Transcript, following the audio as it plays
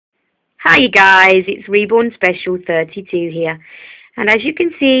Hi you guys, it's Reborn Special 32 here. And as you can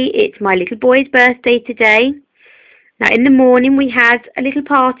see, it's my little boy's birthday today. Now in the morning we had a little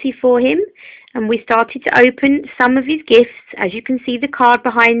party for him and we started to open some of his gifts. As you can see, the card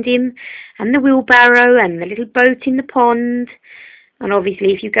behind him and the wheelbarrow and the little boat in the pond. And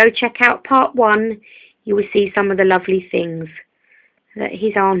obviously if you go check out part 1, you will see some of the lovely things that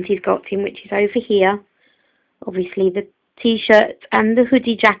his auntie's got him, which is over here. Obviously the t-shirt and the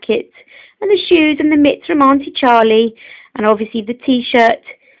hoodie jacket and the shoes and the mitts from Auntie Charlie, and obviously the t-shirt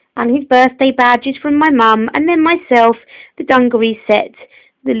and his birthday badges from my mum, and then myself, the dungaree set,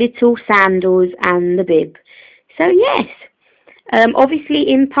 the little sandals and the bib. So yes,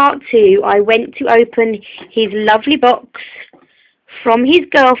 obviously in part 2 I went to open his lovely box from his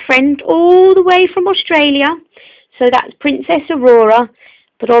girlfriend all the way from Australia. So that's Princess Aurora.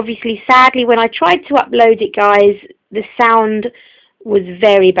 But obviously, sadly, when I tried to upload it, guys, the sound was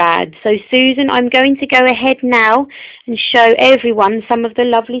very bad. So Susan, I'm going to go ahead now and show everyone some of the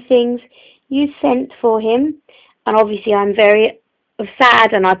lovely things you sent for him. And obviously I'm very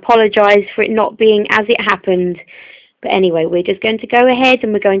sad and I apologise for it not being as it happened. But anyway, we're just going to go ahead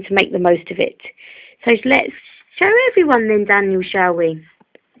and we're going to make the most of it. So let's show everyone then, Daniel, shall we?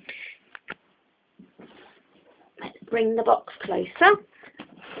 Let's bring the box closer.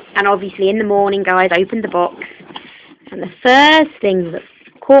 And obviously in the morning, guys, I opened the box. And the first thing that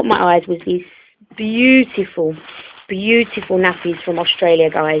caught my eyes was these beautiful, beautiful nappies from Australia,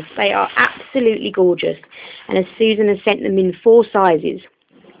 guys. They are absolutely gorgeous. And as Susan has sent them in 4 sizes.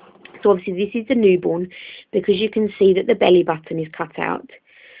 So obviously this is the newborn, because you can see that the belly button is cut out.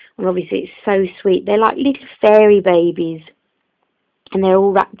 And obviously it's so sweet. They're like little fairy babies. And they're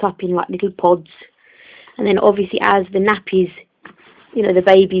all wrapped up in like little pods. And then obviously as the nappies, you know, the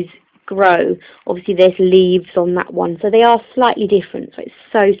babies grow, obviously there's leaves on that one, so they are slightly different. So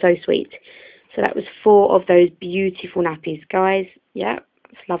it's so sweet. So that was 4 of those beautiful nappies, guys. Yeah,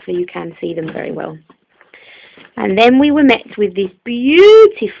 it's lovely. You can see them very well. And then we were met with this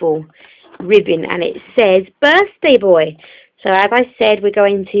beautiful ribbon, and it says birthday boy. So as I said, we're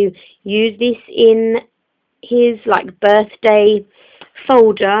going to use this in his like birthday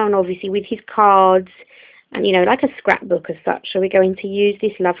folder, and obviously with his cards, and you know, like a scrapbook as such. So we're going to use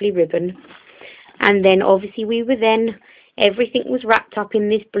this lovely ribbon. And then obviously everything was wrapped up in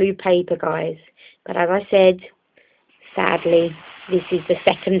this blue paper, guys. But as I said, sadly, this is the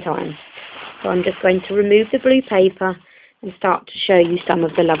second time. So I'm just going to remove the blue paper and start to show you some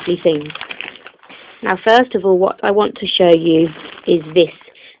of the lovely things. Now first of all, what I want to show you is this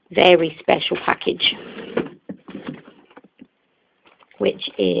very special package, which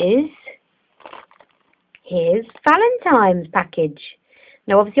is his Valentine's package.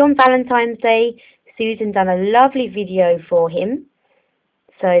 Now obviously on Valentine's Day, Susan done a lovely video for him.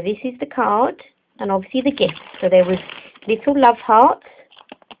 So this is the card and obviously the gift. So there was little love hearts.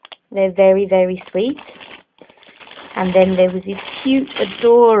 They're very sweet. And then there was this cute,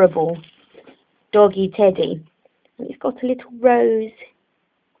 adorable doggy teddy. And it's got a little rose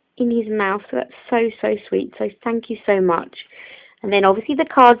in his mouth. So that's so sweet. So thank you so much. And then obviously the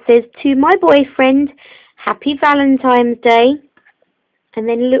card says, to my boyfriend, Happy Valentine's Day. And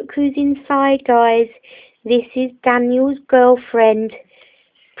then look who's inside, guys. This is Daniel's girlfriend,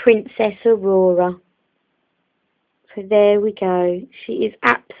 Princess Aurora. So there we go. She is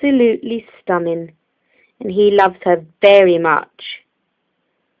absolutely stunning. And he loves her very much.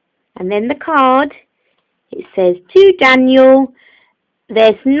 And then the card, it says, to Daniel,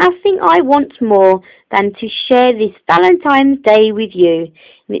 there's nothing I want more than to share this Valentine's Day with you.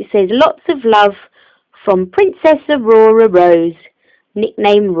 And it says, lots of love from Princess Aurora Rose,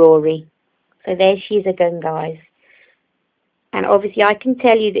 nicknamed Rory. So there she is again, guys. And obviously I can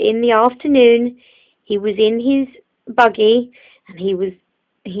tell you that in the afternoon, he was in his buggy, and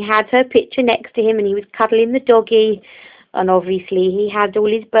he had her picture next to him, and he was cuddling the doggy, and obviously he had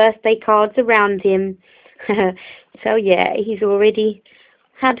all his birthday cards around him. So yeah, he's already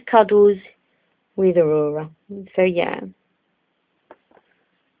had cuddles with Aurora. So yeah.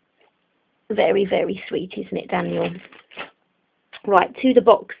 Very sweet, isn't it, Daniel? Right, to the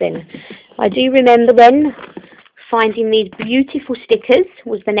box then. I do remember then finding these beautiful stickers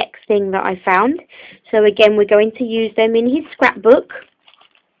was the next thing that I found. So again, we're going to use them in his scrapbook.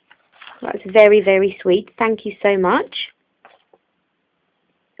 That's very sweet. Thank you so much.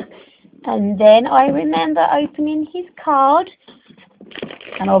 And then I remember opening his card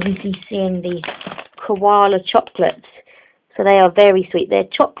and obviously seeing the koala chocolates. So they are very sweet. They're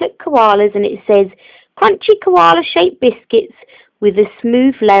chocolate koalas, and it says crunchy koala shaped biscuits with a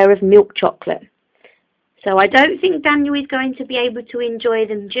smooth layer of milk chocolate. So I don't think Daniel is going to be able to enjoy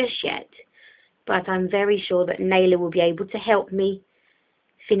them just yet, but I'm very sure that Naylor will be able to help me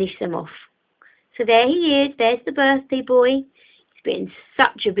finish them off. So there he is, there's the birthday boy. He's been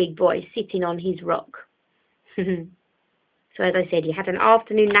such a big boy sitting on his rock. So as I said, he had an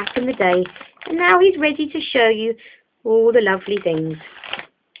afternoon nap in the day, and now he's ready to show you all the lovely things.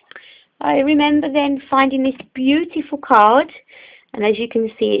 I remember then finding this beautiful card, and as you can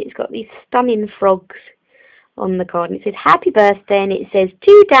see, it's got these stunning frogs on the card, and it says happy birthday, and it says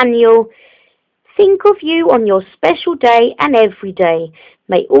to Daniel, think of you on your special day and every day.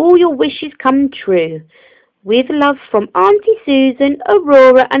 May all your wishes come true. With love from Aunty Susan,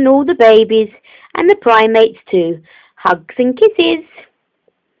 Aurora and all the babies, and the primates too. Hugs and kisses.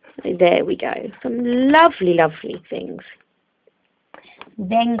 There we go. Some lovely, lovely things.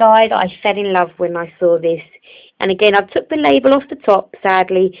 Then, guys, I fell in love when I saw this. And again, I took the label off the top,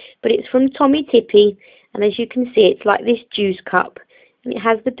 sadly, but it's from Tommy Tippy. And as you can see, it's like this juice cup. And it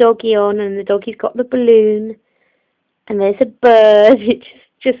has the doggy on, and the doggy's got the balloon. And there's a bird. It's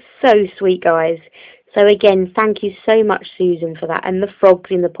just so sweet, guys. So again, thank you so much, Susan, for that. And the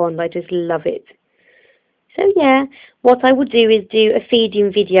frogs in the pond, I just love it. So yeah, what I will do is do a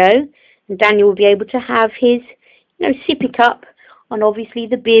feeding video. And Daniel will be able to have his, sippy cup on obviously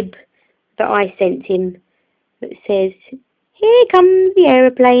the bib that I sent him. That says, here comes the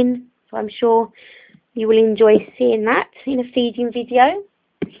aeroplane. So I'm sure you will enjoy seeing that in a feeding video.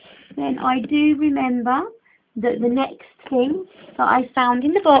 Then I do remember that the next thing that I found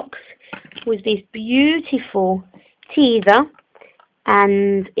in the box was this beautiful teaser,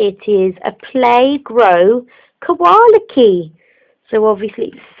 and it is a Play Grow koala key. So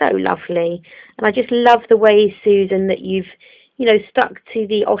obviously it's so lovely, and I just love the way, Susan, that you've stuck to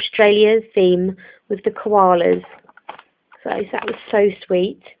the Australia theme with the koalas. So that was so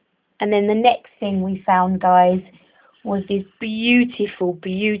sweet. And then the next thing we found, guys, was this beautiful,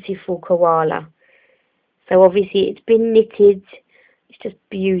 beautiful koala. So obviously it's been knitted. It's just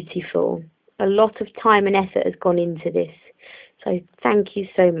beautiful. A lot of time and effort has gone into this. So thank you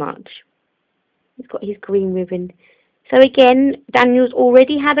so much. He's got his green ribbon. So again, Daniel's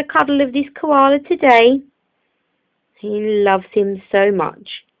already had a cuddle of this koala today. He loves him so much.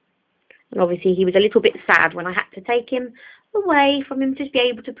 And obviously he was a little bit sad when I had to take him away from him to be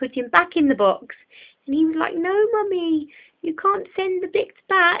able to put him back in the box. And he was like, no, Mummy, you can't send the bits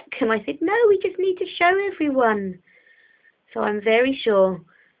back. And I said, no, we just need to show everyone. So I'm very sure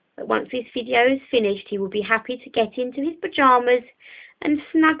that once this video is finished, he will be happy to get into his pyjamas and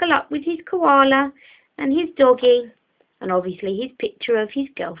snuggle up with his koala and his doggy, and obviously his picture of his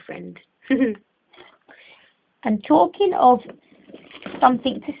girlfriend. And talking of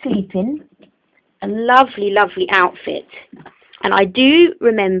something to sleep in, a lovely, lovely outfit. And I do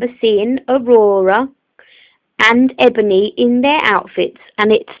remember seeing Aurora and Ebony in their outfits,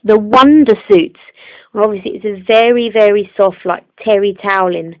 and it's the Wonder Suits. And obviously it's a very, very soft, like terry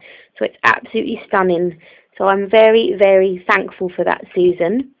toweling, so it's absolutely stunning. So I'm very, very thankful for that,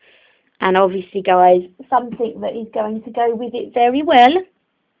 Susan. And obviously, guys, something that is going to go with it very well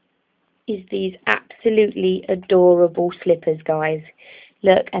is these absolutely adorable slippers, guys.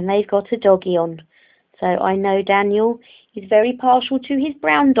 Look, and they've got a doggy on. So I know Daniel is very partial to his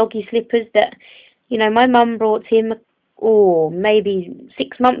brown doggy slippers that, my mum brought him, maybe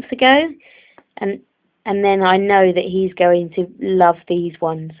 6 months ago. And then I know that he's going to love these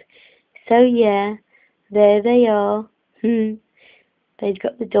ones. So yeah, there they are. They've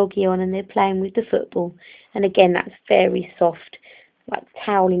got the doggy on and they're playing with the football. And again, that's very soft, like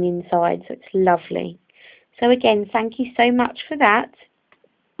toweling inside, so it's lovely. So again, thank you so much for that.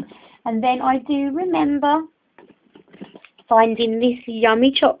 And then I do remember finding this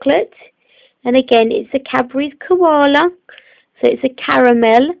yummy chocolate. And again, it's a Cadbury's koala. So it's a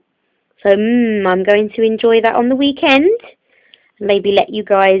caramel. So I'm going to enjoy that on the weekend. And maybe let you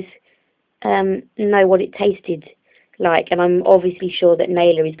guys know what it tasted like. And I'm obviously sure that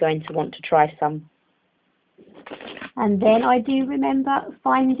Naylor is going to want to try some. And then I do remember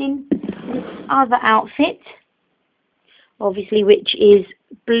finding this other outfit, obviously, which is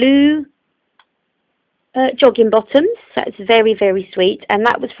blue jogging bottoms. That's very, very sweet. And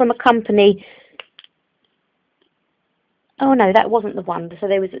that was from a company. Oh no, that wasn't the one. So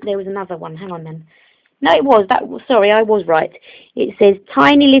there was another one. Hang on then. No, it was. Sorry, I was right. It says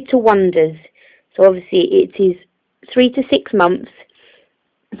Tiny Little Wonders. So obviously it is 3 to 6 months.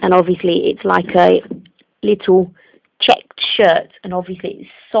 And obviously it's like a little checked shirt. And obviously it's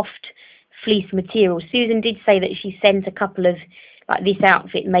soft fleece material. Susan did say that she sent a couple of, like this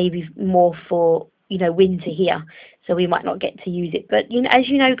outfit, maybe more for, winter here, so we might not get to use it. But as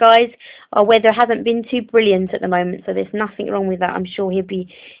you know, guys, our weather hasn't been too brilliant at the moment, so there's nothing wrong with that. I'm sure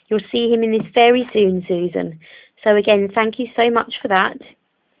you'll see him in this very soon, Susan. So again, thank you so much for that.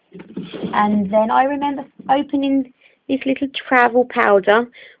 And then I remember opening this little travel powder,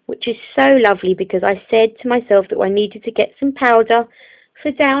 which is so lovely, because I said to myself that I needed to get some powder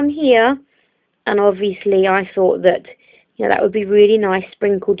for down here, and obviously I thought that that would be really nice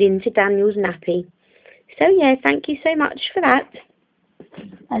sprinkled into Daniel's nappy. So yeah, thank you so much for that.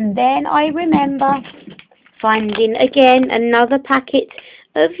 And then I remember finding again another packet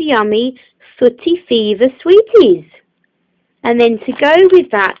of yummy Footy Fever Sweeties. And then to go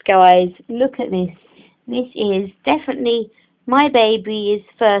with that, guys, look at this. This is definitely my baby's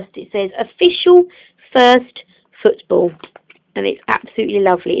first. It says official first football. And it's absolutely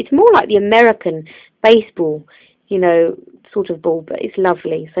lovely. It's more like the American baseball, sort of ball, but it's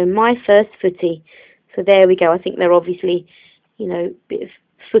lovely. So my first footy. So there we go. I think they're obviously, a bit of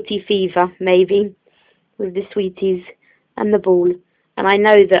footy fever, maybe, with the sweeties and the ball. And I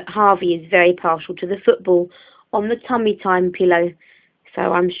know that Harvey is very partial to the football on the tummy time pillow.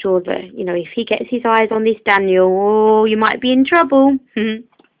 So I'm sure that, if he gets his eyes on this Daniel, oh, you might be in trouble.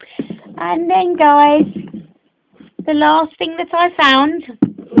 And then, guys, the last thing that I found,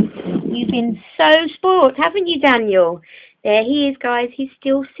 you've been so spoiled, haven't you, Daniel? There he is, guys. He's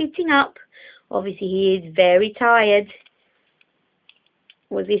still sitting up. Obviously, he is very tired.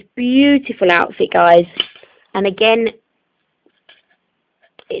 With this beautiful outfit, guys. And again,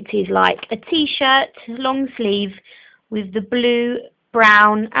 it is like a t-shirt, long sleeve, with the blue,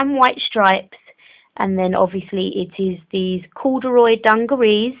 brown and white stripes. And then obviously it is these corduroy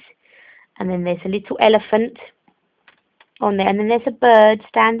dungarees. And then there's a little elephant on there. And then there's a bird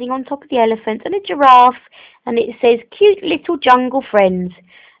standing on top of the elephant, and a giraffe. And it says, cute little jungle friends.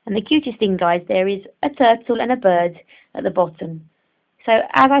 And the cutest thing, guys, there is a turtle and a bird at the bottom. So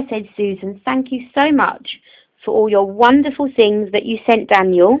as I said, Susan, thank you so much for all your wonderful things that you sent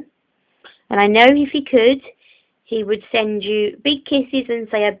Daniel. And I know if he could, he would send you big kisses and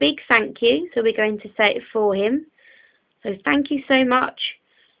say a big thank you. So we're going to say it for him. So thank you so much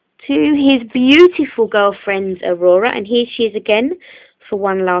to his beautiful girlfriend, Aurora. And here she is again for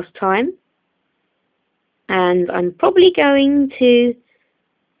one last time. And I'm probably going to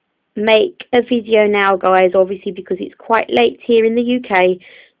make a video now, guys, obviously, because it's quite late here in the UK,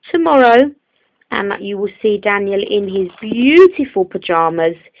 tomorrow, and that you will see Daniel in his beautiful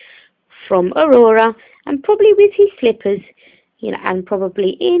pajamas from Aurora, and probably with his slippers, and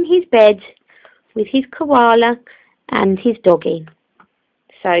probably in his bed with his koala and his doggy.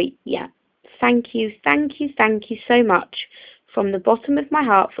 So yeah, thank you so much from the bottom of my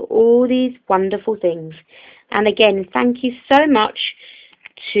heart for all these wonderful things. And again, thank you so much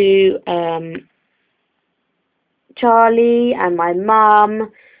to Charlie and my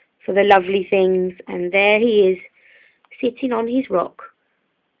mum for the lovely things. And there he is, sitting on his rock,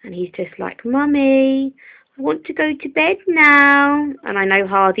 and he's just like, Mummy, I want to go to bed now. And I know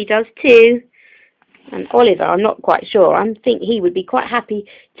Hardy does too. And Oliver, I'm not quite sure, I think he would be quite happy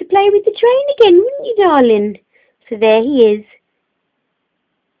to play with the train again, wouldn't you, darling? So there he is.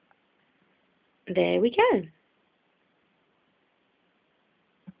 There we go.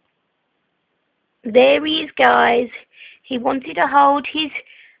 There he is, guys. He wanted to hold his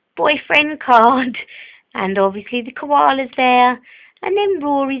boyfriend card, and obviously the koala's there, and then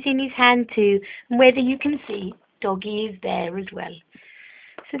Rory's in his hand too, and whether you can see, Doggy is there as well.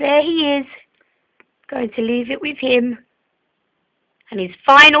 So there he is, going to leave it with him, and his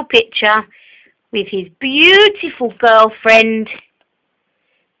final picture with his beautiful girlfriend,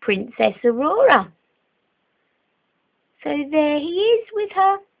 Princess Aurora. So there he is with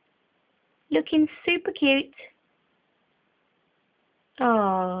her, looking super cute.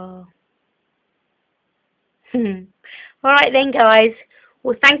 Oh. Alright then, guys.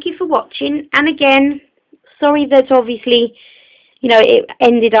 Well, thank you for watching. And again, sorry that obviously, it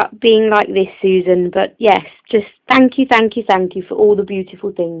ended up being like this, Susan. But yes, just thank you for all the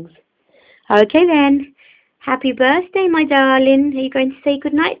beautiful things. Okay then. Happy birthday, my darling. Are you going to say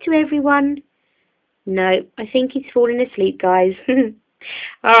goodnight to everyone? No, I think he's fallen asleep, guys.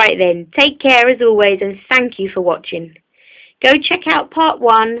 Alright then, take care as always, and thank you for watching. Go check out part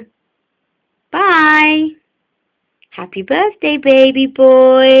 1. Bye. Happy birthday, baby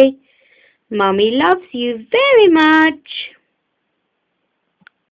boy. Mummy loves you very much.